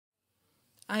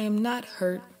I am not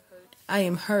hurt, I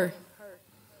am her.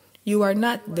 You are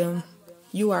not them,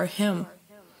 you are him.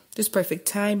 This perfect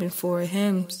timing for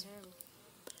hymns.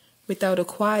 Without a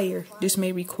choir, this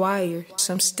may require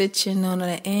some stitching on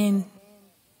the end.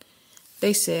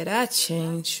 They said I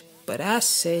changed, but I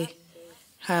say,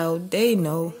 how they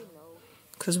know?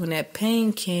 'Cause when that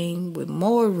pain came with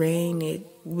more rain, it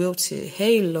wilted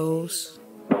halos.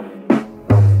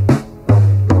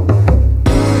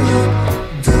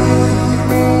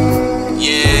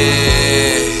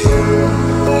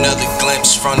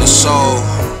 From the soul.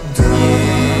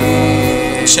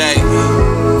 Check.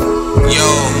 Yo,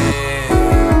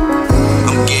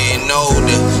 I'm getting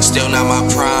older, still not my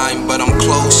prime, but I'm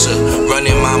closer.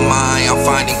 Running my mind, I'm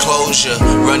finding closure.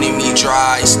 Running me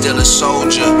dry, still a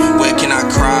soldier. Where can I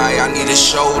cry? I need a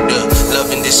shoulder.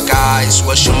 Love in disguise,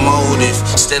 what's your motive?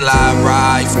 Still I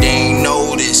arrive, they ain't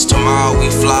noticed. Tomorrow we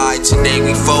fly, today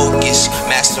we focus.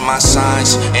 Master my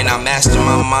signs, and I master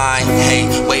my mind. Hey,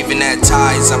 waving at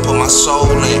tides, I put my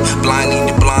soul in. Blindly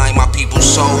to blind, my people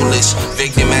soulless.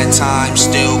 Victim at times,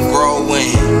 still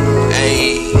growing.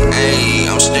 Hey, hey,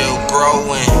 I'm still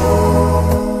growing.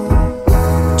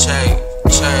 Check.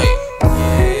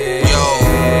 Yo,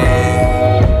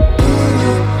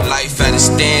 life at a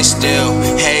standstill.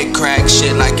 Head crack,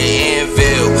 shit like an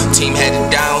anvil. Team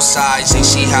headed downsides, ain't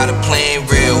see how the plan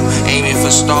real. Aiming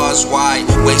for stars wide,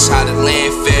 waste how the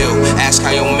landfill. Ask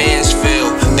how your mans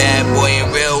feel. Bad boy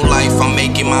in real life, I'm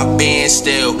making my band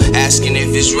still. Asking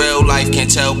if it's real life, can't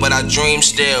tell but I dream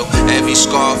still. Every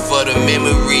scar for the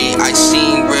memory, I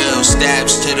seen real.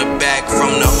 Stabs to the back,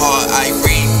 from the heart I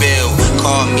rebuild.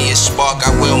 Call me a spark,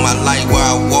 I will my light where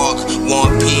I walk.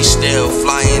 One piece still,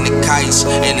 flying the kites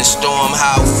in the storm,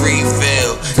 how free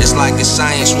feel. It's like a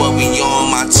science what we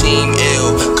on, my team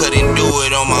ill. Couldn't do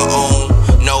it on my own,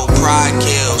 no pride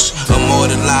kills.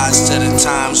 Immortalized to the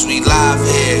times we live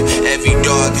here. Every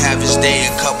dog have his day,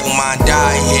 a couple might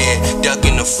die here.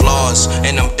 Ducking the flaws,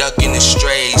 and I'm ducking the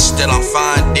strays. Still I'm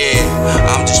fine there,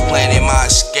 I'm just planning my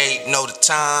escape, know the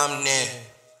time there.